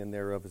man, but the end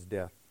thereof is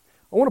death.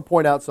 I want to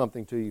point out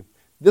something to you.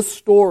 This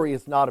story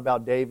is not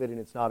about David and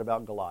it's not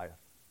about Goliath.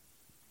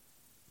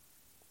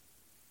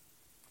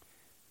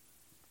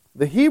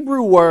 The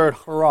Hebrew word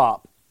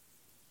harap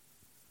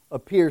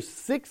appears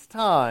 6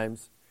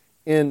 times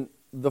in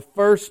the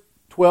first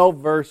 12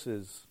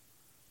 verses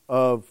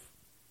of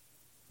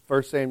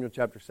 1 Samuel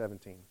chapter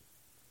 17.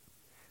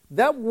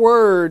 That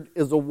word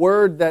is a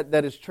word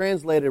that is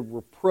translated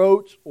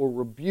reproach or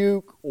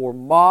rebuke or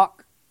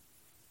mock.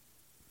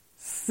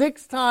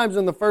 6 times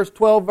in the first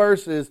 12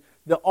 verses,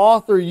 the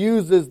author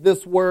uses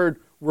this word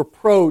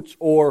reproach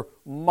or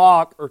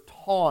mock or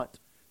taunt,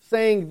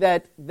 saying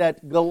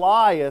that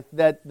Goliath,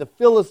 that the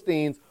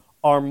Philistines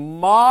are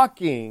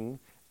mocking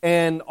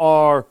and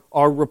are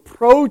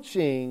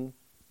reproaching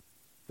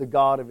the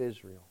God of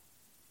Israel.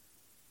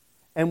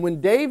 And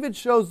when David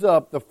shows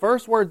up, the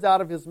first words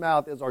out of his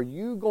mouth is, are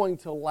you going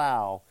to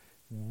allow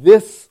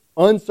this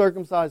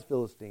uncircumcised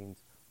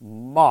Philistines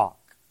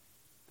mock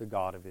the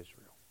God of Israel?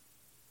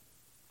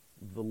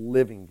 The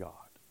living God.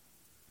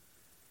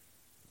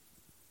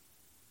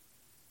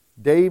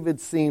 David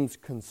seems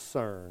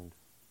concerned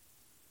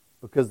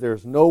because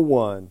there's no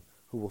one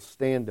who will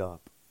stand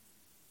up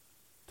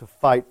to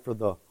fight for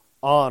the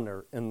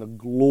honor and the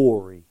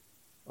glory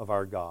of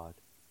our God.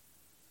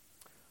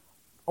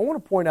 I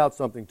want to point out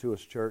something to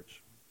us,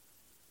 church.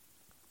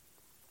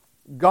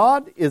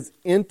 God is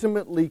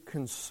intimately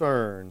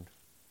concerned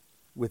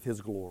with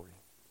His glory.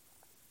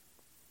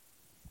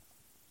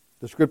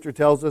 The Scripture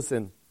tells us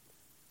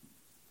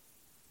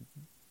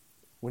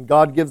when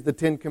God gives the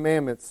 10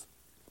 Commandments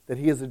that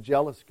He is a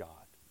jealous God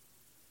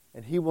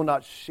and He will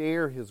not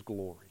share His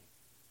glory.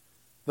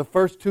 The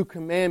first 2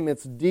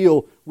 commandments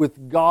deal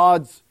with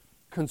God's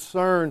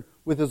concern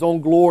with His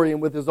own glory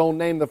and with His own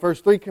name. The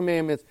first 3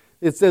 commandments,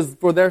 it says,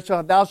 "For thou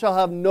shalt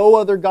have no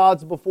other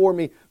gods before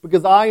me,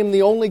 because I am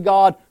the only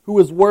God who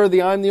is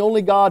worthy. I am the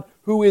only God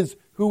who is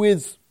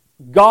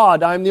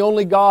God. I am the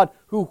only God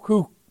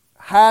who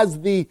has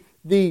the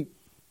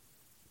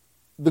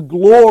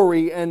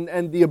glory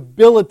and the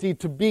ability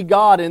to be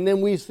God." And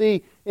then we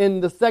see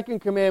in the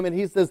 2nd commandment,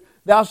 He says,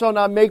 "Thou shalt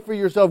not make for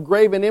yourself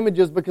graven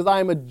images, because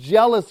I am a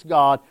jealous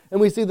God." And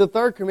we see the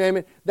 3rd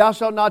commandment, "Thou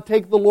shalt not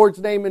take the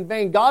Lord's name in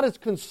vain." God is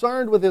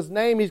concerned with His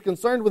name. He's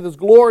concerned with His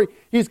glory.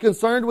 He's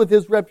concerned with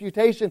His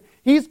reputation.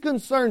 He's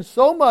concerned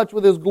so much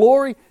with His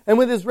glory and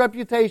with His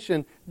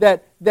reputation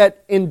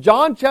that in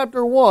John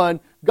chapter 1,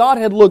 God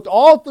had looked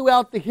all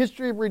throughout the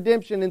history of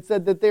redemption and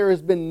said that there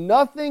has been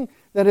nothing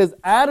that has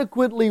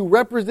adequately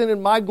represented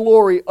my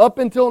glory up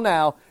until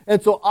now.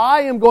 And so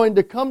I am going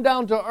to come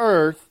down to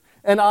earth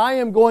and I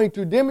am going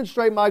to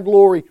demonstrate my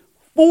glory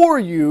for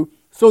you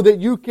so that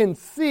you can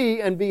see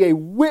and be a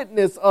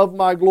witness of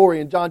my glory.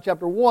 In John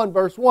chapter 1,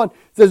 verse 1, it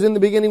says, "In the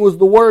beginning was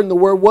the Word, and the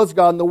Word was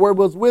God, and the Word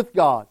was with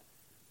God,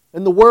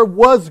 and the Word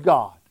was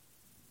God."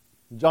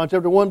 In John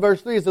chapter 1,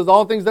 verse 3, it says,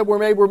 "All things that were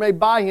made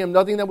by Him.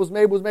 Nothing that was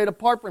made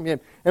apart from Him."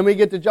 And we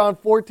get to John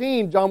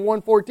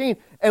 1:14,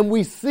 and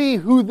we see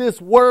who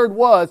this Word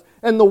was.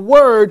 And the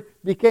Word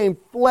became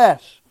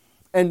flesh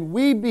and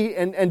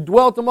and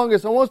dwelt among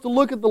us. I want us to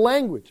look at the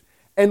language.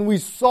 "And we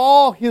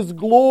saw His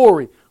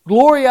glory.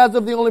 Glory as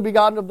of the only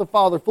begotten of the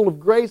Father, full of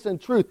grace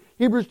and truth."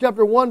 Hebrews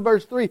chapter 1,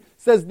 verse 3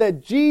 says that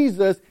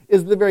Jesus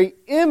is the very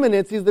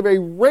imminence, He's the very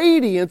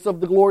radiance of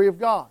the glory of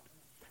God.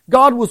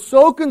 God was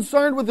so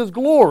concerned with His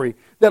glory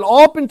that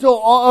up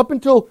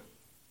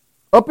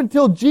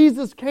until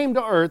Jesus came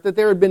to earth, that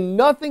there had been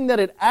nothing that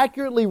had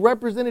accurately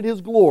represented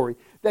His glory,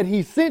 that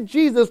He sent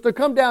Jesus to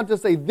come down to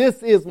say,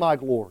 "This is my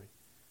glory.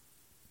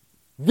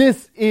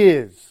 This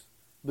is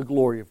the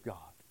glory of God,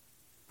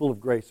 full of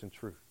grace and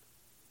truth."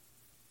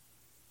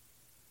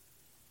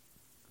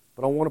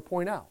 But I want to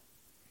point out,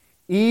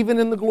 even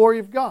in the glory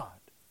of God,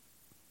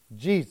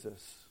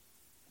 Jesus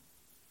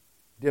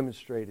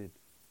demonstrated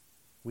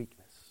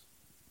weakness.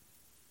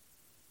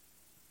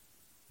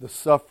 The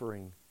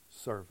suffering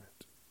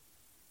servant.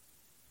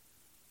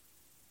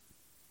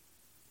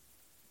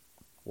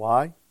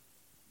 Why?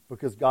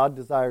 Because God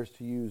desires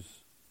to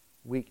use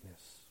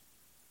weakness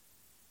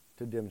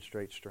to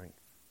demonstrate strength.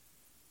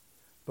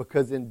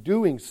 Because in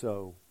doing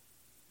so,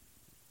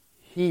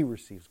 He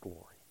receives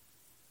glory.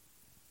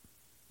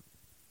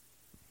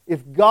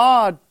 If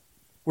God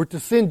were to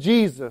send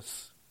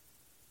Jesus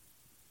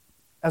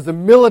as a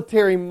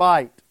military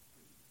might,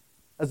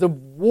 as a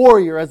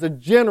warrior, as a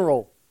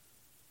general,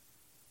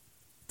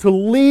 to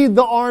lead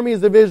the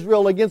armies of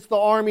Israel against the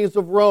armies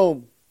of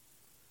Rome,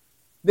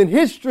 then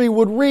history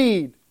would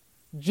read,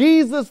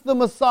 Jesus the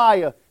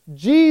Messiah,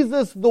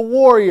 Jesus the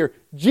warrior,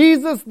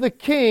 Jesus the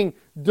King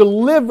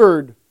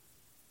delivered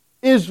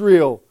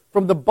Israel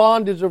from the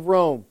bondage of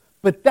Rome.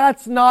 But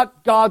that's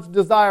not God's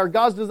desire.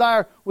 God's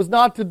desire was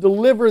not to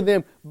deliver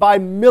them by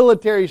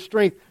military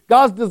strength.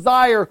 God's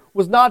desire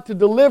was not to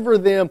deliver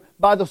them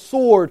by the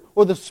sword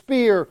or the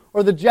spear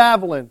or the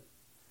javelin.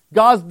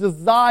 God's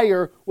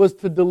desire was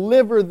to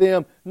deliver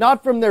them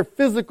not from their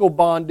physical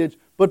bondage,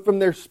 but from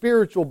their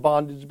spiritual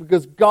bondage,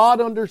 because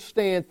God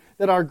understands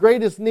that our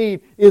greatest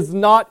need is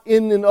not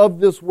in and of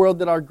this world,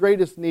 that our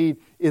greatest need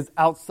is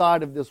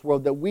outside of this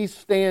world, that we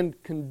stand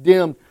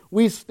condemned.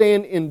 We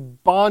stand in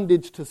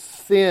bondage to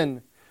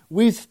sin.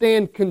 We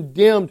stand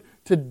condemned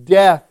to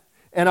death.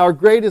 And our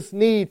greatest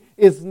need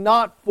is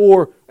not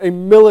for a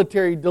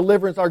military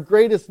deliverance. Our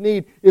greatest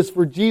need is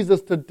for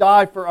Jesus to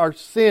die for our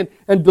sin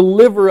and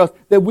deliver us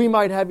that we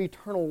might have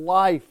eternal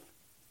life.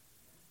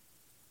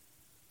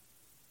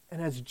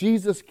 And as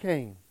Jesus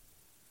came,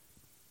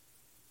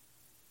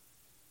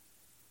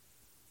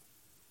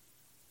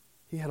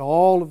 He had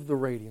all of the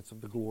radiance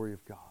of the glory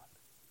of God.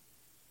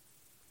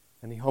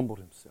 And He humbled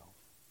Himself.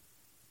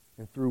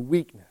 And through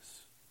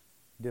weakness,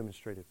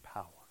 demonstrated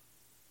power.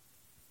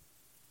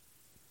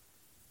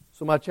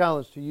 So my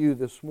challenge to you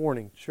this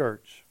morning,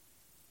 church,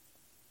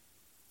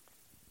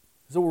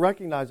 is that we'll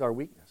recognize our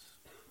weakness.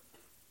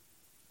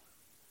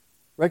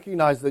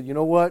 Recognize that, you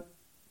know what?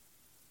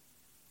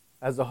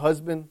 As a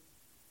husband,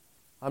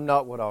 I'm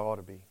not what I ought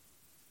to be.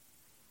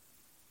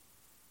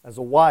 As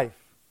a wife,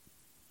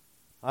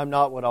 I'm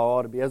not what I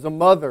ought to be. As a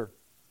mother,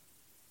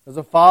 as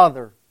a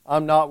father,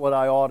 I'm not what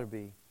I ought to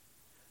be.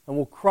 And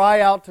we'll cry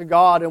out to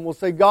God and we'll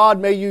say, God,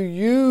 may you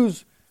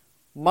use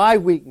my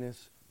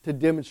weakness to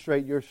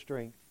demonstrate your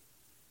strength.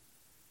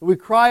 We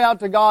cry out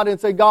to God and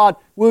say, God,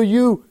 will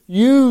you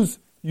use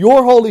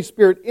your Holy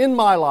Spirit in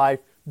my life,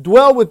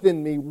 dwell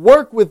within me,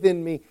 work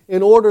within me,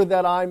 in order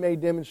that I may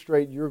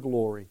demonstrate your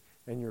glory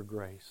and your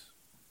grace.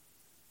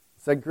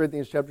 2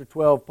 Corinthians chapter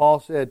 12,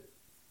 Paul said,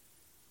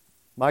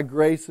 my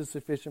grace is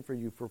sufficient for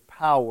you, for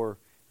power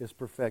is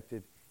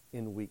perfected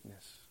in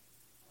weakness.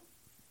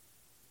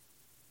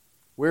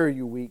 Where are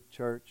you weak,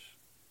 church?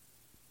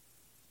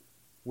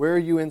 Where are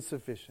you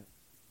insufficient?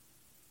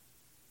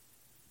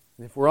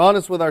 And if we're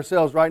honest with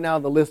ourselves right now,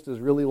 the list is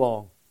really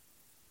long.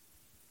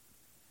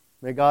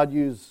 May God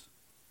use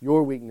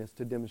your weakness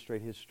to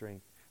demonstrate His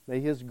strength. May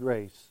His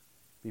grace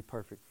be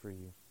perfect for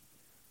you.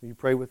 Will you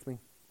pray with me?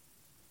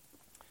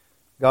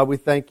 God, we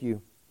thank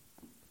you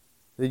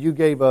that you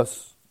gave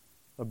us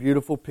a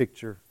beautiful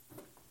picture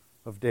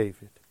of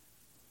David,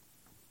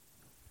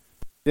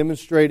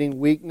 demonstrating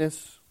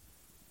weakness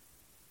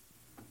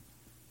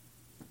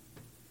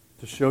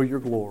to show your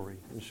glory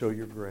and show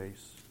your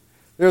grace.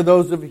 There are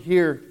those of you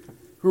here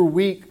who are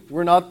weak.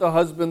 We're not the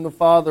husband, the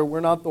father. We're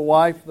not the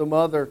wife, the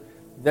mother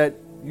that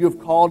you have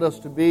called us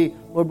to be.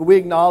 Lord, but we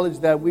acknowledge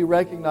that. We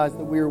recognize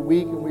that we are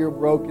weak and we are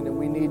broken and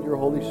we need your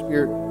Holy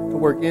Spirit to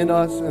work in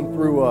us and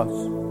through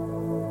us.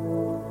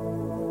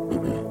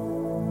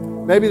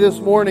 Maybe this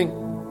morning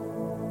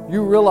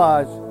you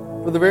realize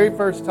for the very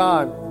first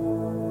time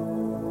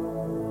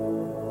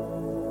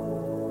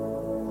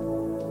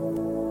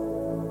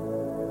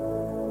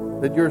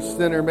that you're a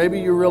sinner. Maybe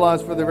you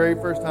realize for the very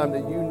first time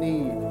that you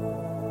need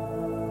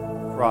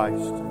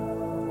Christ.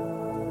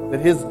 That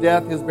His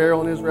death, His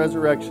burial, and His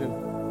resurrection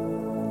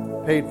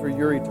paid for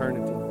your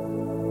eternity.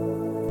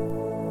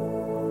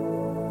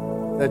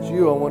 That's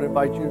you. I want to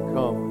invite you to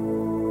come.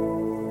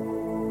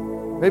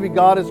 Maybe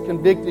God has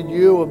convicted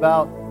you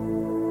about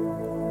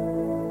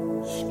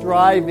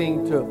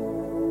striving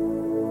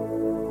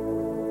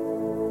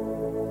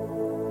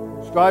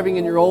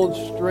in your own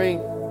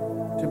strength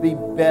to be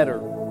better.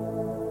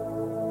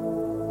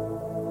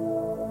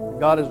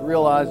 God has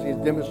realized, He's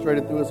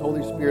demonstrated through His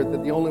Holy Spirit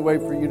that the only way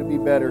for you to be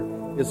better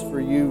is for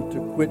you to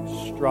quit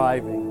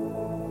striving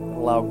and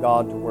allow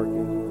God to work in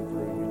you and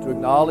through you, to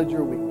acknowledge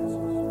your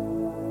weaknesses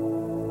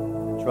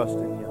and trust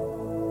in Him.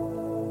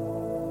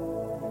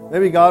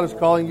 Maybe God is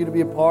calling you to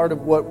be a part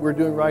of what we're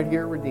doing right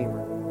here at Redeemer.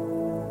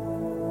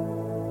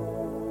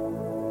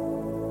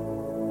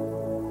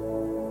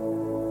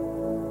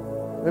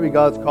 Maybe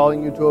God's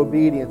calling you to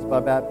obedience by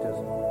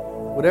baptism.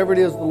 Whatever it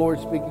is the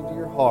Lord's speaking to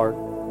your heart,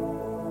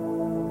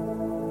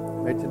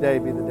 may today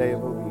be the day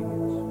of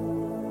obedience.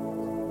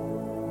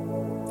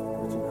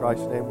 It's in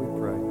Christ's name we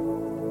pray.